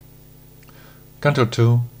Canto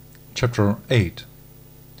 2, Chapter 8.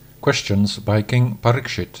 Questions by King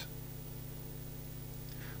Parīkṣit.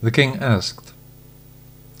 The king asked,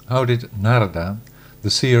 how did Narada, the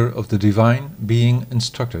seer of the divine, being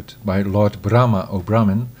instructed by Lord Brahma, O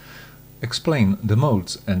Brahmin, explain the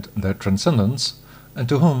modes and their transcendence, and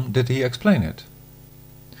to whom did he explain it?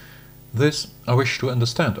 This I wish to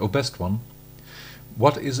understand, O best one.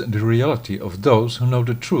 What is the reality of those who know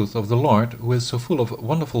the truth of the Lord, who is so full of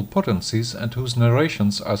wonderful potencies and whose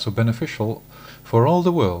narrations are so beneficial for all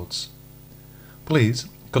the worlds? Please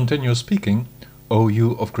continue speaking, O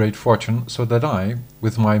you of great fortune, so that I,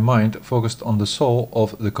 with my mind focused on the soul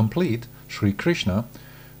of the complete, Sri Krishna,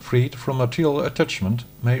 freed from material attachment,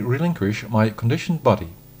 may relinquish my conditioned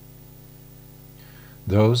body.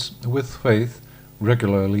 Those who with faith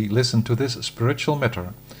regularly listen to this spiritual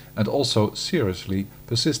matter, and also seriously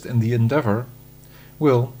persist in the endeavor,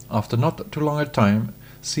 will, after not too long a time,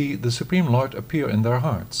 see the Supreme Lord appear in their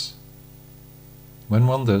hearts. When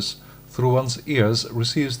one thus, through one's ears,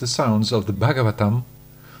 receives the sounds of the Bhagavatam,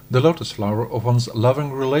 the lotus flower of one's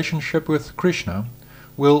loving relationship with Krishna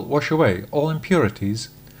will wash away all impurities,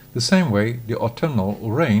 the same way the autumnal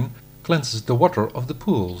rain cleanses the water of the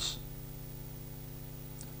pools.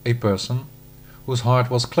 A person whose heart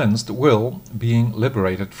was cleansed will, being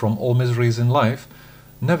liberated from all miseries in life,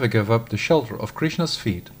 never give up the shelter of Krishna's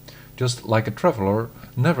feet, just like a traveler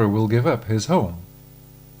never will give up his home.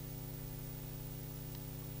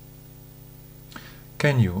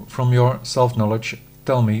 Can you, from your self-knowledge,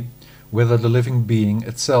 tell me whether the living being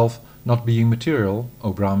itself, not being material,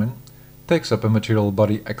 O Brahmin, takes up a material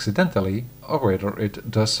body accidentally, or whether it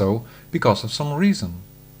does so because of some reason?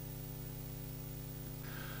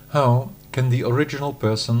 How can the original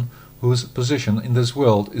person, whose position in this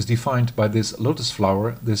world is defined by this lotus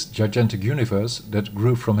flower, this gigantic universe that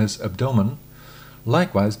grew from his abdomen,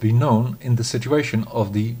 likewise be known in the situation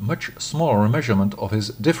of the much smaller measurement of his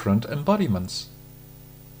different embodiments?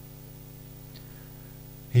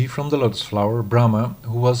 He from the lotus flower, Brahma,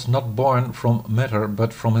 who was not born from matter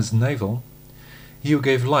but from his navel, he who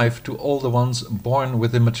gave life to all the ones born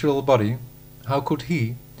with a material body, how could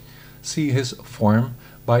he see his form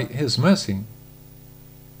by his mercy?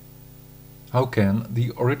 How can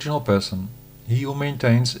the original person, he who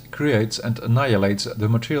maintains, creates and annihilates the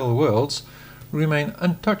material worlds, remain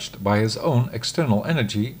untouched by his own external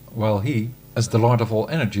energy, while he, as the Lord of all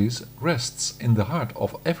energies, rests in the heart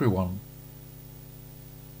of everyone?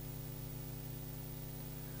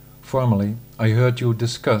 Formerly I heard you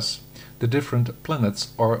discuss the different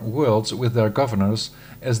planets or worlds with their governors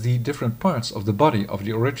as the different parts of the body of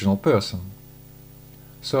the original person.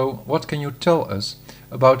 So what can you tell us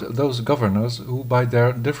about those governors who by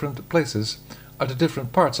their different places are the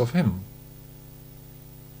different parts of him?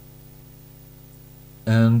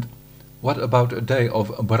 And what about a day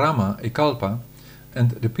of Brahma, a kalpa,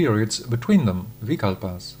 and the periods between them,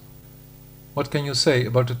 vikalpas? What can you say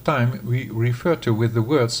about the time we refer to with the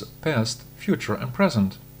words past, future and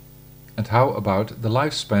present? And how about the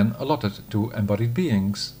lifespan allotted to embodied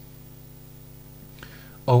beings?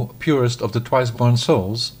 O purest of the twice-born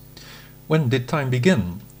souls, when did time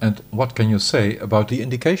begin, and what can you say about the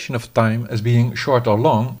indication of time as being short or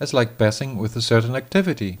long, as like passing with a certain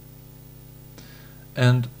activity?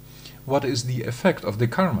 And what is the effect of the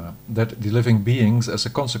karma that the living beings as a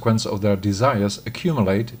consequence of their desires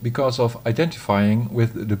accumulate because of identifying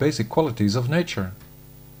with the basic qualities of nature?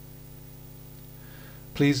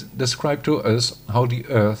 Please describe to us how the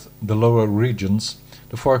earth, the lower regions,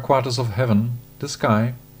 the four quarters of heaven, the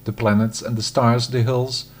sky, the planets and the stars, the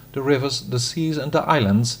hills, the rivers, the seas and the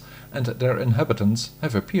islands, and their inhabitants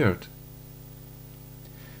have appeared.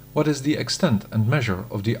 What is the extent and measure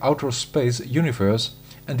of the outer space universe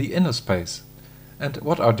and the inner space, and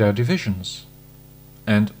what are their divisions?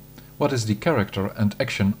 And what is the character and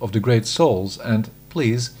action of the great souls, and,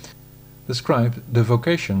 please, describe the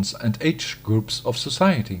vocations and age groups of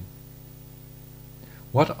society.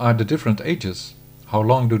 What are the different ages? How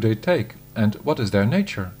long do they take, and what is their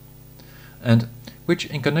nature? And which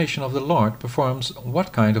incarnation of the Lord performs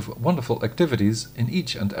what kind of wonderful activities in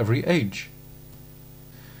each and every age?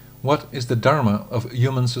 What is the dharma of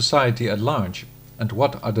human society at large, and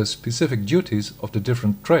what are the specific duties of the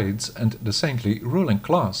different trades and the saintly ruling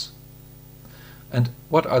class? And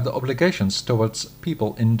what are the obligations towards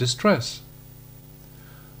people in distress?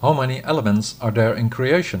 How many elements are there in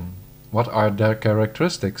creation? What are their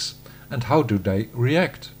characteristics, and how do they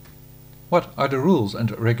react? What are the rules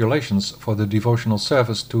and regulations for the devotional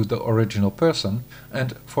service to the original person,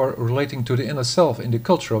 and for relating to the inner self in the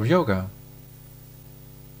culture of yoga?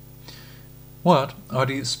 What are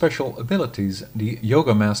the special abilities the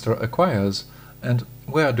yoga master acquires, And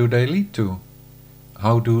where do they lead to?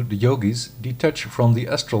 How do the yogis detach from the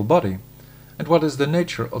astral body? And what is the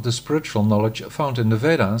nature of the spiritual knowledge found in the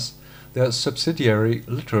Vedas, their subsidiary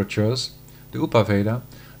literatures, the Upaveda,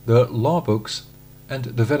 the law books, and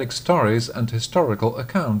the Vedic stories and historical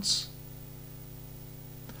accounts?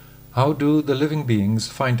 How do the living beings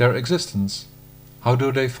find their existence? How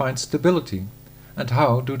do they find stability? And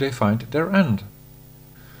how do they find their end?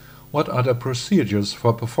 What are the procedures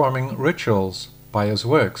for performing rituals, pious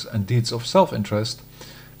works, and deeds of self-interest?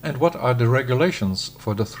 And what are the regulations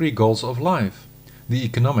for the three goals of life, the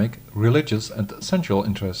economic, religious, and sensual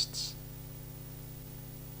interests?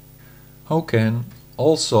 How can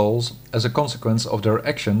all souls, as a consequence of their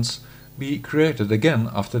actions, be created again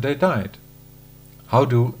after they died? How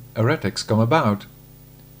do heretics come about?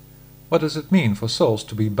 What does it mean for souls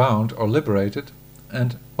to be bound or liberated?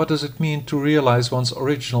 And what does it mean to realize one's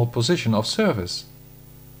original position of service?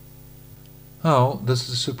 How does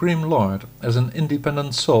the Supreme Lord, as an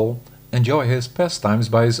independent soul, enjoy his pastimes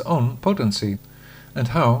by his own potency? And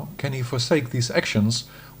how can he forsake these actions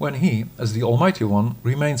when he, as the Almighty One,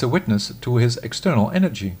 remains a witness to his external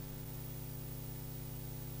energy?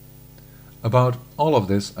 About all of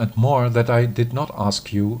this and more that I did not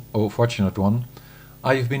ask you, O Fortunate One,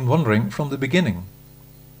 I have been wondering from the beginning.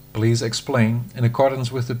 Please explain, in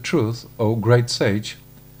accordance with the truth, O great sage,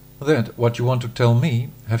 that what you want to tell me,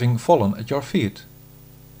 having fallen at your feet.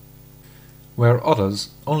 Where others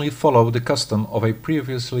only follow the custom of a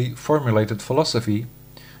previously formulated philosophy,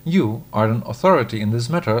 you are an authority in this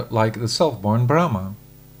matter like the self-born Brahma.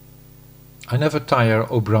 I never tire,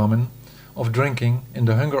 O Brahmin, of drinking, in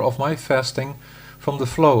the hunger of my fasting, from the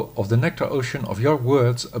flow of the nectar ocean of your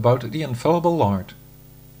words about the infallible Lord.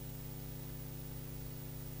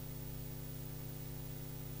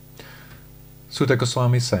 Sutta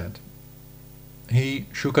Goswami said, He,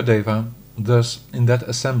 Shukadeva, thus in that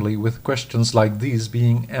assembly with questions like these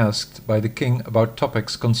being asked by the king about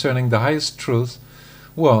topics concerning the highest truth,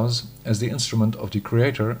 was, as the instrument of the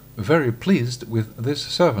Creator, very pleased with this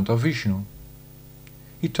servant of Vishnu.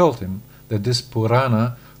 He told him that this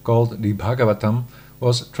Purana, called the Bhagavatam,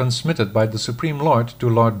 was transmitted by the Supreme Lord to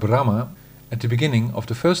Lord Brahma at the beginning of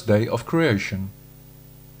the first day of creation.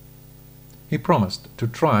 He promised to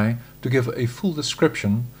try to give a full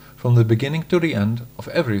description from the beginning to the end of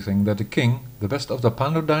everything that the king, the best of the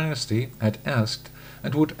Pandu dynasty, had asked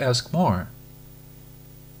and would ask more.